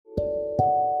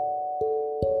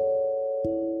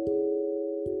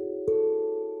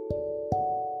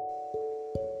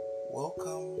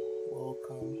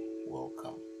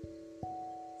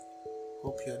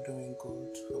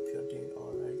good. Hope you're doing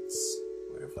alright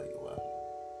wherever you are.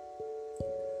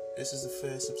 This is the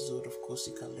first episode of Quotes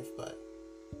You Can Live By.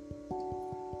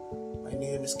 My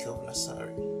name is Kelvin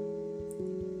Asari,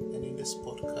 and in this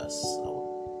podcast, I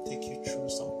will take you through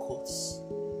some quotes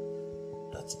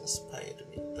that inspired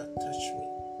me, that touched me,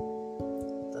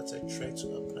 that I try to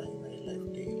apply in my life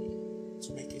daily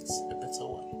to make it a better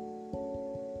one,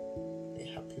 a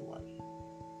happy one,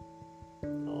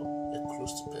 or a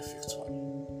close to perfect one.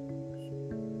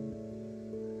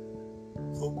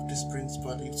 Hope this brings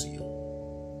value to you.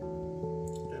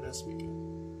 Let us begin.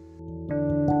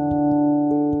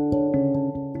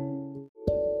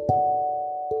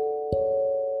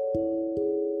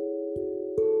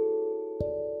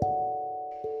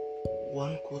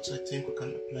 One quote I think we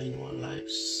can apply in our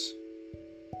lives.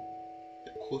 A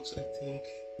quote I think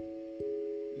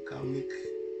we can make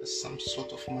as some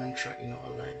sort of mantra in our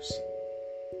lives.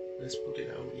 Let's put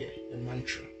it out here, a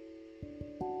mantra.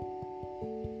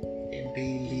 A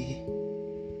daily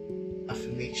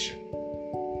affirmation.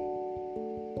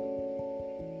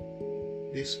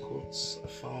 These quotes I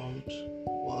found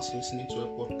whilst listening to a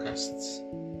podcast.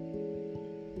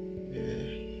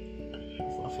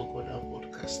 I forgot our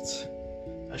podcast.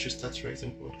 I should start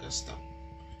writing podcasts down.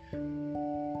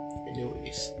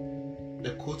 Anyways,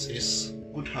 the quote is: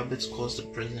 good habits cause the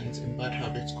present and bad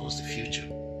habits cause the future.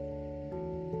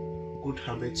 Good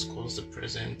habits cause the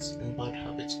present and bad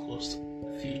habits cause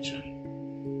the future.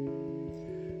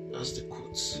 That's the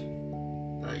quote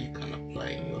that you can apply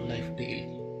in your life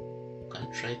daily. You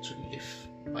can try to live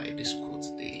by this quote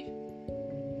daily.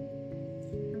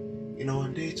 In our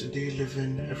day-to-day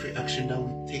living, every action that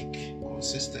we take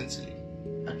consistently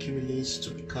accumulates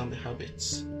to become a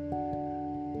habit.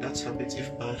 That habit,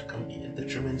 if bad, can be a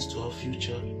detriment to our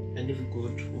future, and if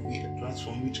good, will be a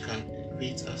platform which can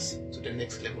elevate us to the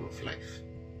next level of life.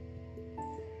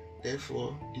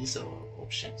 Therefore, these are our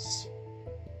options.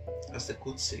 As the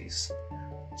quote says,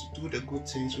 to do the good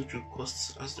things which will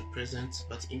cost us the present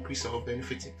but increase our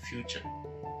benefit in future,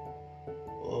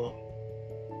 or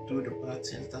do the bad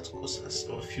things that cost us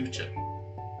our future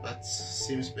but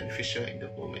seems beneficial in the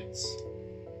moment.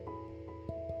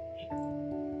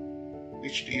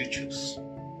 Which do you choose?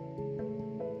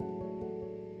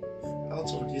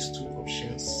 Out of these two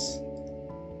options,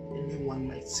 anyone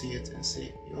might see it and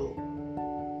say, yo,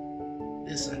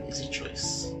 this is an easy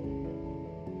choice.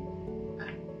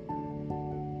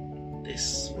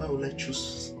 Why will I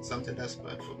choose something that's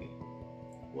bad for me?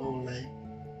 Why will I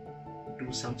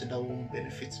do something that won't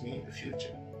benefit me in the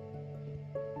future?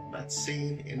 But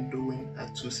saying and doing are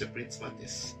two separate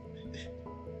matters.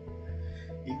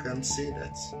 You can say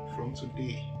that from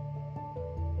today,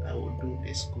 I will do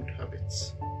these good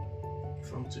habits.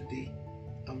 From today,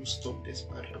 I will stop these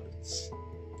bad habits.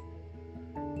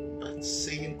 But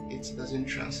saying it doesn't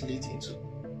translate into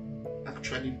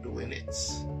actually doing it.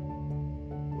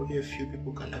 Only a few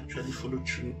people can actually follow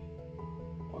through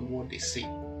on what they say.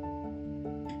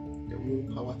 The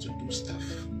willpower to do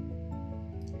stuff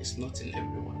is not in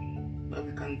everyone, but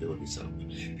we can build this up.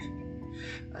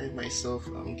 I myself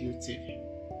am guilty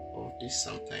of this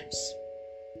sometimes.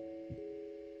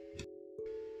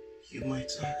 You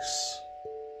might ask,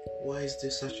 why is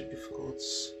this such a difficult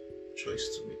choice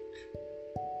to make?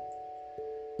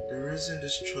 The reason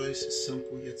this choice is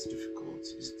simple yet difficult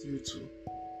is due to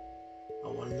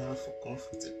our love for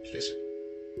comfort and pleasure.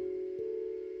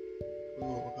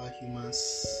 Oh,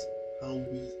 how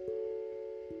we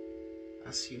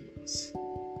as humans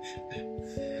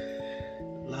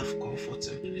love comfort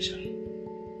and pleasure.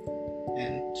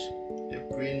 And the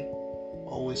brain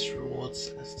always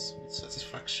rewards us with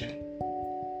satisfaction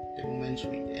the moment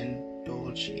we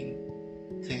indulge in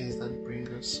things that bring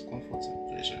us comfort and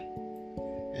pleasure.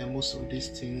 And most of these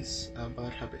things are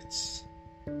bad habits.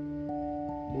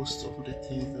 Most of the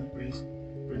things that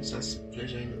brings us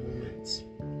pleasure in the moment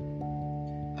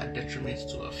are detriment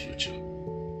to our future.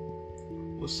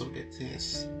 Most of the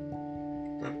things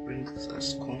that brings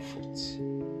us comfort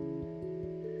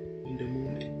in the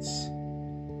moment,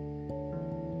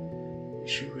 we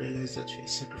should realize that we are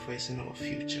sacrificing our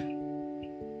future.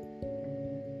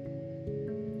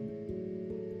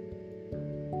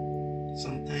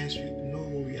 Sometimes we know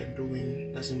what we are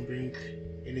doing doesn't bring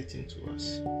anything to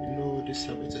us. We know this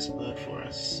habit is bad for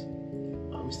us,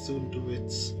 but we still do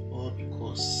it all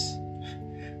because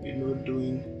we know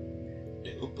doing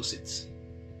the opposite,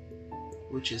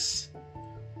 which is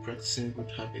practicing good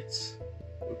habits,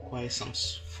 requires some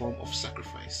form of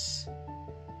sacrifice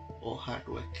or hard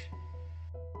work.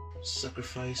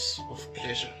 Sacrifice of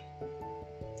pleasure.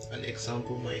 An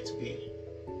example might be,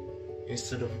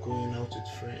 instead of going out with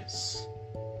friends,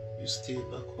 you stay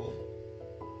back home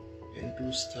and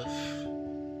do stuff.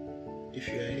 If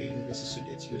you are a university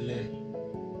student, you learn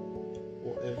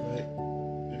whatever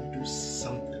and do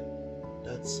something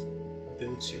that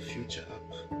builds your future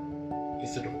up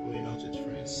instead of going out with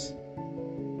friends.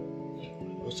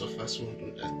 Most of us won't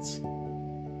do that.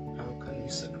 How can we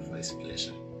sacrifice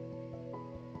pleasure?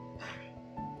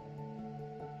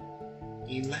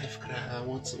 In life,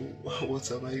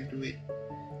 what am I doing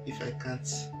if I can't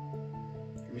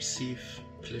receive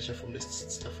pleasure from the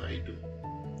stuff I do?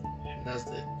 And that's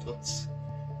the thoughts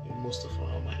in most of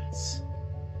our minds.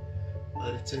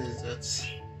 But the thing is that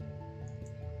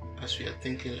as we are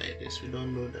thinking like this, we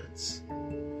don't know that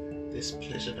this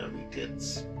pleasure that we get,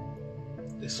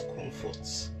 this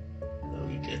comfort that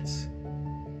we get,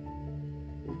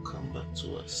 will come back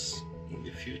to us in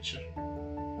the future.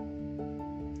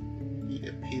 Be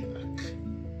a payback.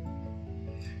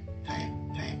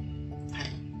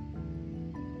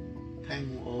 Time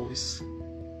will always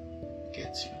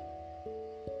get you.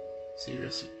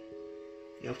 Seriously,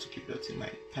 you have to keep that in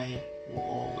mind. Time will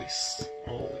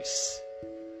always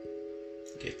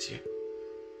get you.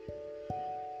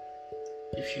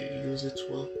 If you use it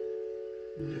well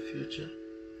in the future,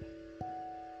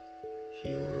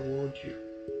 he will reward you.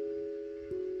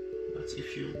 But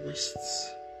if you waste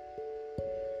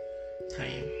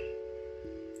time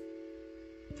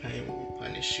will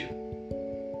punish you.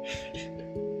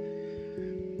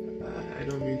 I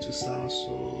don't mean to sound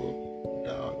so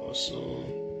down or so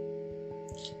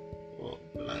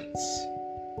blunt,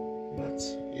 but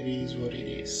it is what it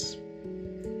is.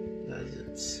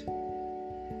 That's it.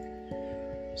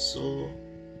 So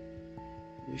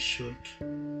we should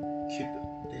keep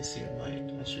this in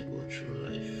mind as we go through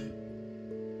life.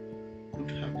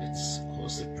 Good habits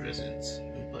cause the present,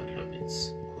 and bad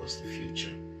habits cause the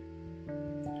future.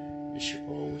 We should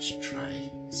always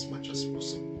try as much as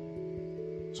possible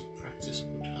to practice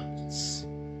good habits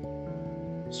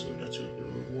so that we'll be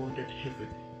rewarded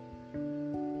heavily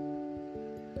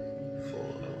for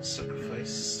our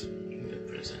sacrifice in the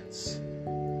present.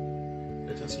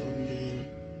 Let us not lean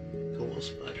towards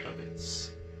bad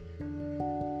habits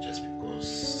just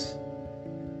because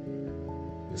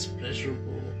it's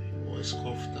pleasurable or it's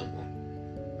comfortable.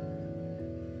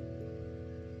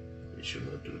 We should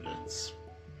not do that.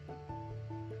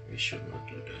 We should not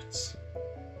do that.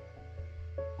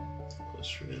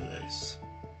 Because realize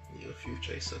your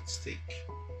future is at stake.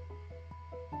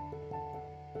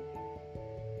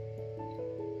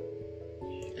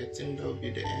 I think that will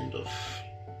be the end of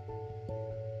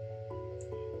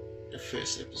the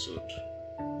first episode.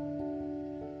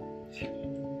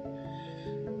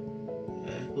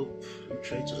 I hope we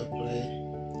try to apply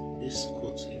this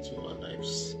quote into our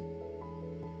lives.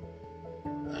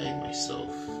 I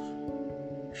myself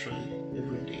try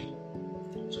every day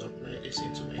to apply this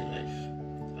into my life.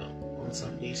 On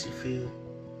some days you fail,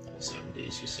 on some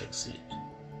days you succeed.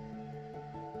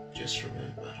 Just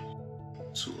remember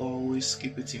to always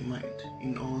keep it in mind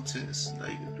in all things that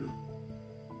you do,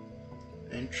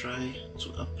 and try to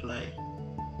apply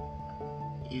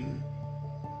in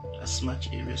as much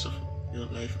areas of your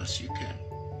life as you can.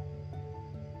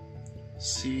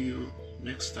 See you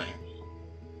next time.